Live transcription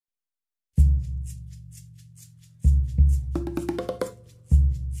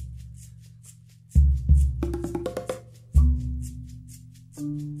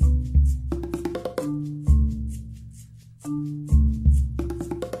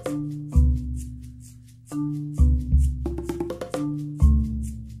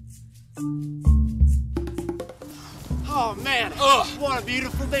Oh, what a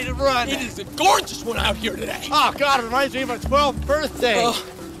beautiful day to run. It is a gorgeous one out here today. Oh, God, it reminds me of my 12th birthday. Oh,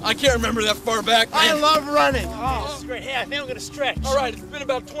 I can't remember that far back, man. I love running. Oh, this is great. Hey, I think I'm going to stretch. All right, it's been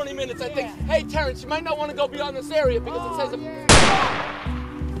about 20 minutes, I think. Hey, Terrence, you might not want to go beyond this area because it says...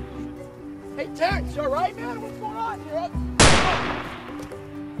 Hey, Terrence, you all right, man? What's going on? You're up?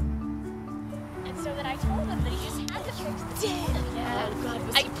 And so then I told him that he just had to fix the did. Yeah. Oh, God,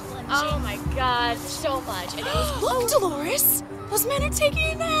 was he plunging? Oh, my God, so much. And it was... Look, Dolores! Those men are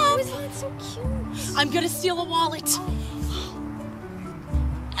taking a nap. Oh, it's so cute. I'm gonna steal a wallet.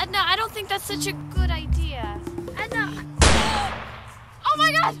 Edna, I don't think that's such a good idea. Edna! Oh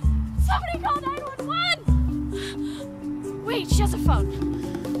my God! Somebody call 911! Wait, she has a phone.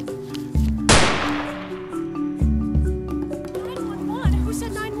 911? Who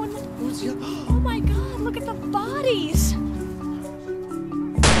said 911? Who's your... Oh my God, look at the bodies!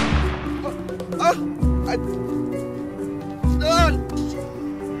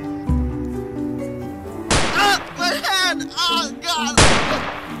 my hand! Oh, God!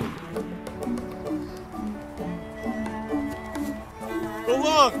 Go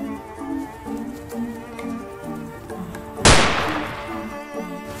on!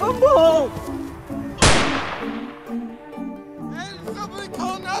 Fumble! Hey, somebody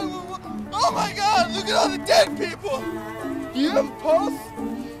call 911. Oh, my God, look at all the dead people. Do you have a pulse?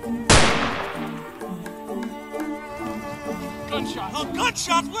 Gunshot! Oh,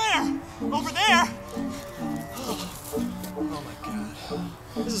 gunshots where? Over there! Oh my God.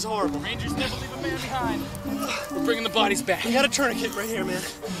 This is horrible. Rangers never leave a man behind. We're bringing the bodies back. We got a tourniquet right here, man.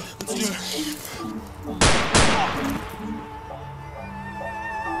 Let's do it.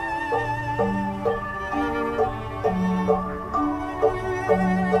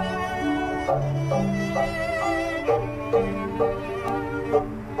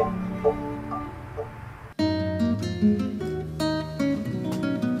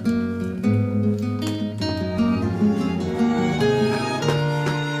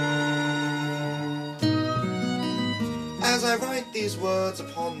 As I write these words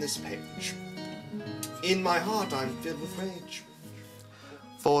upon this page, in my heart I'm filled with rage.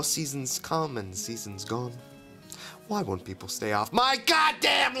 For seasons come and seasons gone. Why won't people stay off my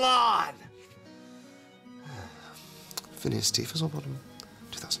goddamn lawn? Phineas T. Fizzlebottom,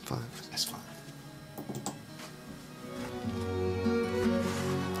 2005, S5.